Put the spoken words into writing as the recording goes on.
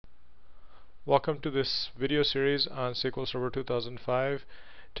Welcome to this video series on SQL Server 2005.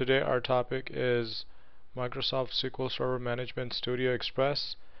 Today our topic is Microsoft SQL Server Management Studio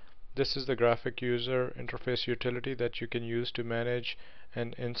Express. This is the graphic user interface utility that you can use to manage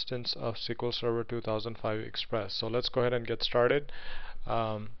an instance of SQL Server 2005 Express. So let's go ahead and get started.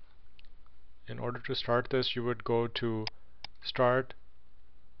 In order to start this, you would go to Start,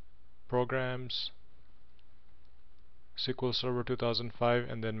 Programs, SQL Server 2005,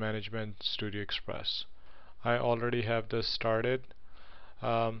 and then Management Studio Express. I already have this started.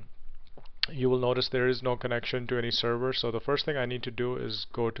 You will notice there is no connection to any server, so the first thing I need to do is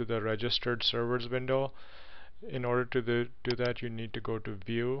go to the registered servers window. In order to do that, you need to go to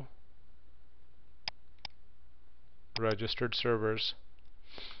View, Registered Servers,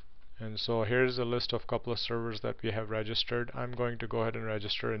 and so here's a list of couple of servers that we have registered. I'm going to go ahead and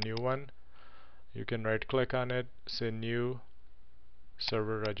register a new one. You can right click on it, say New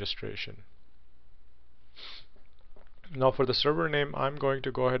Server Registration. Now for the server name, I'm going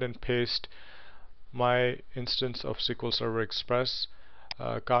to go ahead and paste my instance of SQL Server Express.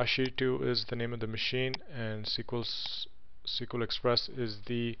 Kashi2 is the name of the machine, and SQL Express is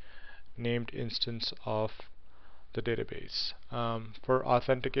the named instance of the database. For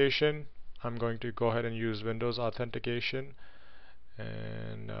authentication, I'm going to go ahead and use Windows Authentication,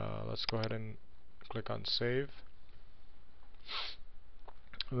 and let's go ahead and click on Save.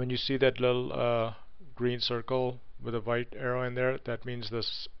 When you see that little green circle with a white arrow in there, that means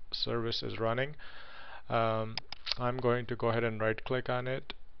this service is running. I'm going to go ahead and right click on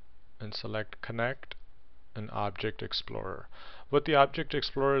it and select Connect and Object Explorer. What the Object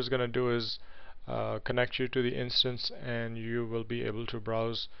Explorer is going to do is connect you to the instance, and you will be able to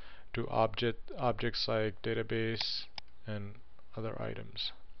browse to objects like database and other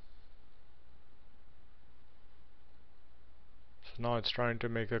items. So now it's trying to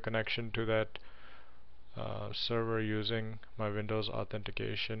make a connection to that server using my Windows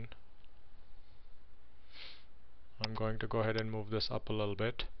authentication. I'm going to go ahead and move this up a little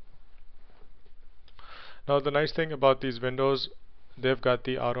bit. Now the nice thing about these windows, they've got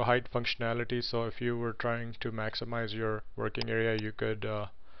the auto hide functionality, so if you were trying to maximize your working area, you could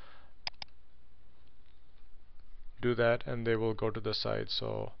do that and they will go to the side.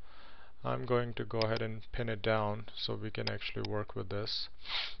 So I'm going to go ahead and pin it down so we can actually work with this.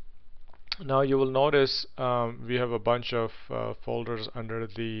 Now you will notice we have a bunch of folders under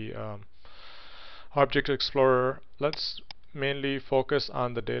the Object Explorer. Let's mainly focus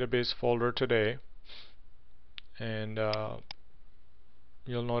on the database folder today, and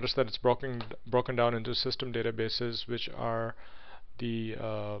you'll notice that it's broken down into system databases, which are the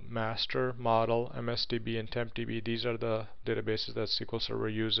master, model, MSDB, and tempDB. These are the databases that SQL Server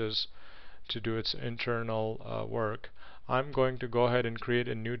uses to do its internal work. I'm going to go ahead and create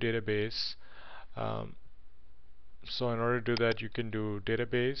a new database. So in order to do that, you can do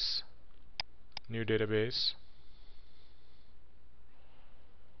database, new database,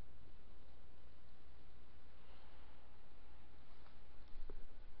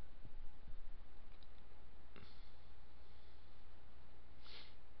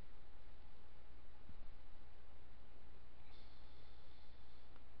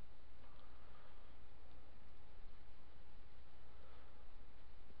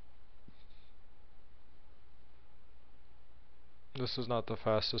 This is not the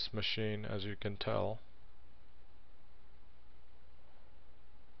fastest machine, as you can tell.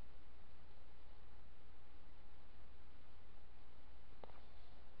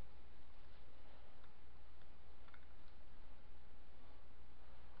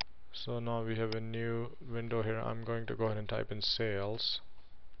 So now we have a new window here. I'm going to go ahead and type in sales.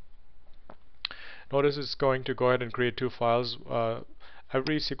 Notice it's going to go ahead and create two files.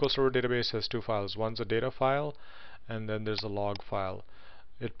 Every SQL Server database has two files. One's a data file, and then there's a log file.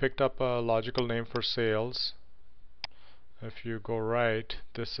 It picked up a logical name for sales. If you go right,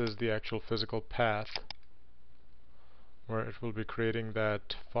 this is the actual physical path where it will be creating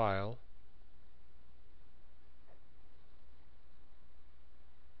that file.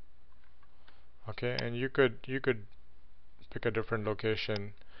 Okay, and you could pick a different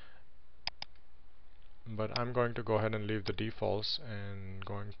location, but I'm going to go ahead and leave the defaults and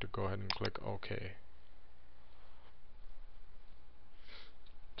going to go ahead and click OK.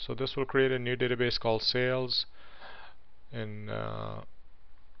 So this will create a new database called sales, and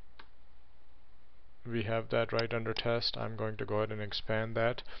we have that right under test. I'm going to go ahead and expand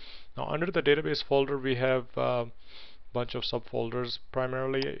that. Now under the database folder, we have a bunch of subfolders.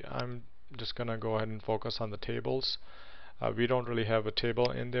 Primarily I'm just gonna go ahead and focus on the tables. We don't really have a table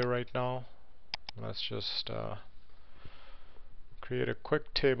in there right now. Let's just create a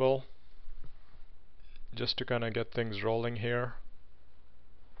quick table. just to kind of get things rolling here.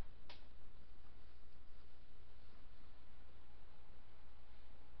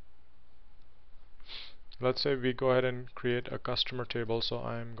 Let's say we go ahead and create a customer table, so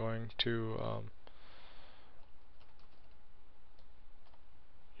I'm going to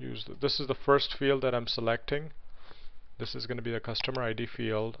this is the first field that I'm selecting. This is going to be the customer ID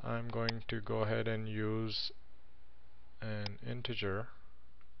field. I'm going to go ahead and use an integer,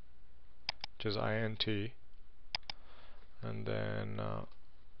 which is int, and then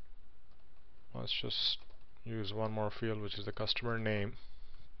let's just use one more field, which is the customer name,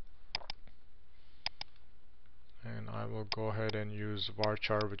 and I will go ahead and use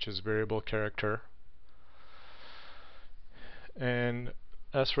varchar, which is variable character. And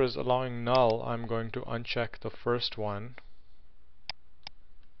as far as allowing null, I'm going to uncheck the first one,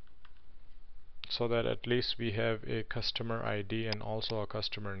 so that at least we have a customer ID and also a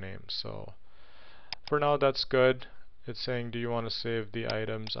customer name. So for now that's good. It's saying, do you want to save the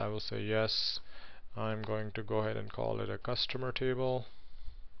items? I will say yes. I'm going to go ahead and call it a customer table.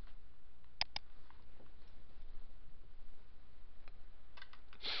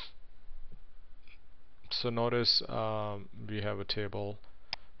 So notice we have a table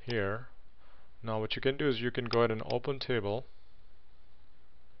here. Now what you can do is you can go ahead and open table.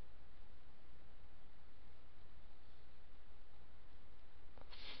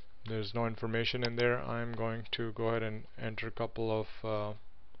 There's no information in there. I'm going to go ahead and enter a couple of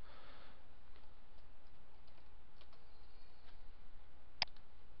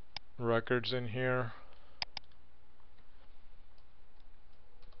records in here.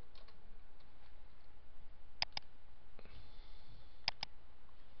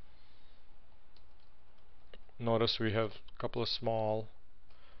 Notice we have a couple of small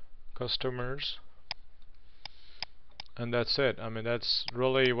customers, and that's it. I mean, that's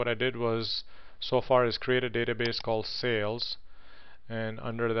really what I did was so far is create a database called sales, and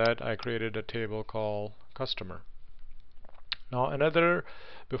under that I created a table called customer. Now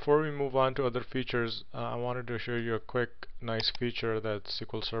before we move on to other features, I wanted to show you a quick nice feature that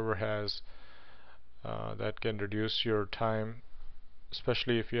SQL Server has that can reduce your time,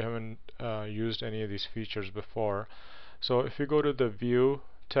 especially if you haven't used any of these features before. So if you go to the View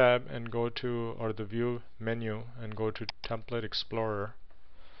tab and go to, or the View menu and go to Template Explorer,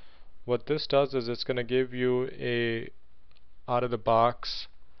 what this does is it's going to give you a out-of-the-box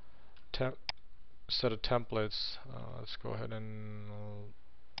set of templates. Let's go ahead and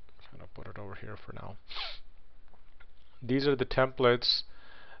kind of put it over here for now. These are the templates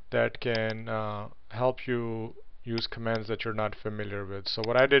that can help you use commands that you're not familiar with. So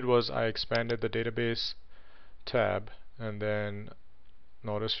what I did was I expanded the database tab, and then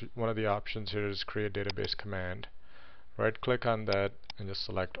notice one of the options here is create database command. Right click on that and just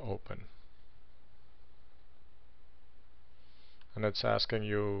select open. And it's asking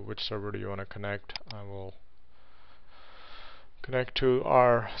you which server do you want to connect. I will connect to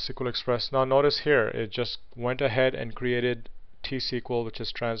our SQL Express. Now notice here it just went ahead and created T-SQL, which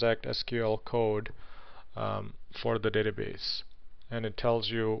is transact SQL code for the database, and it tells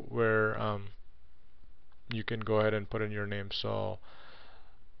you where you can go ahead and put in your name. So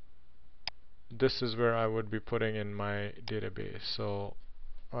this is where I would be putting in my database. So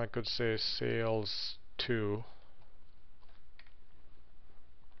I could say sales 2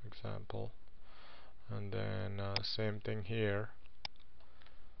 example, and then same thing here.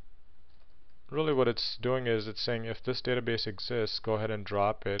 Really what it's doing is it's saying if this database exists, go ahead and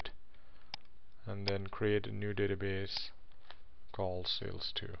drop it and then create a new database called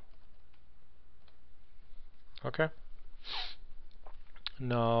sales2. Okay.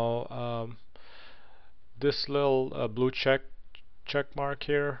 Now this little blue check mark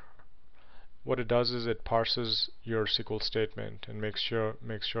here, what it does is it parses your SQL statement and makes sure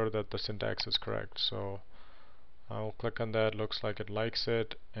that the syntax is correct. So I will click on that. Looks like it likes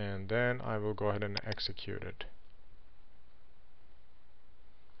it, and then I will go ahead and execute it.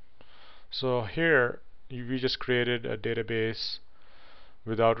 So here we just created a database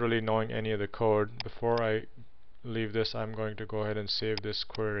without really knowing any of the code. Before I leave this, I'm going to go ahead and save this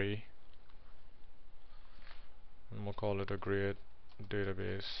query, and we'll call it a create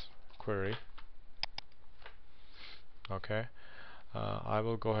database query. Okay. I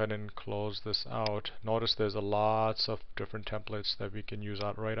will go ahead and close this out. Notice there's a lots of different templates that we can use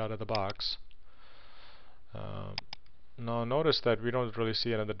right out of the box. Now notice that we don't really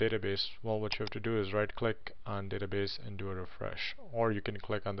see another database. Well, what you have to do is right click on database and do a refresh, or you can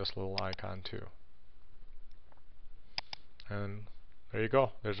click on this little icon too. And there you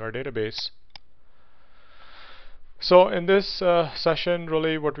go, there's our database. So in this session,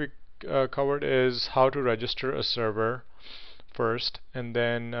 really what we covered is how to register a server first, and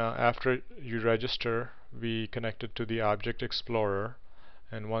then after you register, we connected to the Object Explorer.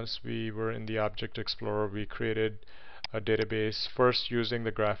 And once we were in the Object Explorer, we created a database first using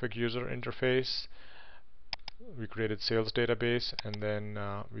the graphic user interface. We created sales database, and then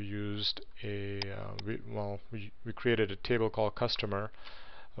we used we created a table called customer.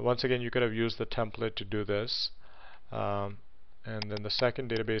 Once again, you could have used the template to do this. And then the second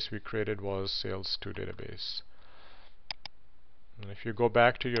database we created was Sales2 database. And if you go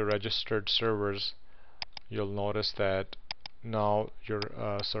back to your registered servers, you'll notice that now your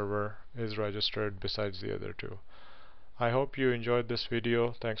server is registered besides the other two. I hope you enjoyed this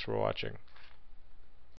video. Thanks for watching.